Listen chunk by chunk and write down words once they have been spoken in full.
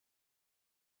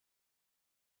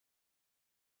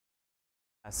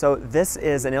So this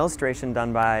is an illustration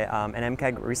done by an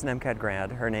recent MCAD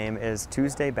grad. Her name is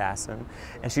Tuesday Basson,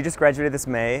 and she just graduated this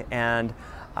May, and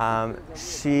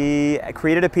she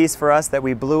created a piece for us that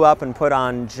we blew up and put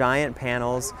on giant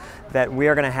panels that we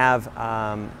are going to have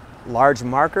large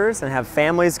markers and have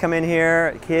families come in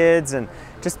here, kids, and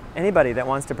just anybody that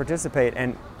wants to participate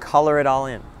and color it all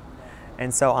in.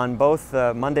 And so on both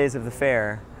the Mondays of the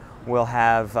fair, we'll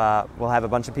have a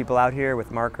bunch of people out here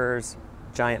with markers,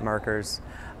 giant markers,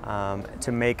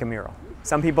 to make a mural.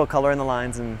 Some people color in the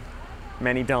lines and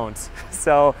many don't.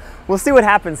 So we'll see what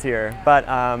happens here. But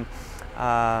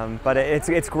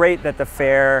it's great that the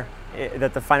fair,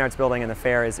 that the Fine Arts Building and the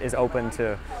fair is open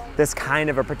to this kind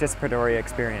of a participatory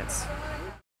experience.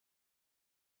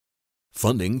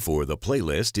 Funding for the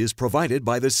playlist is provided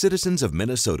by the citizens of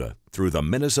Minnesota through the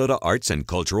Minnesota Arts and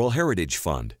Cultural Heritage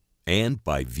Fund and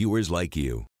by viewers like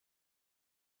you.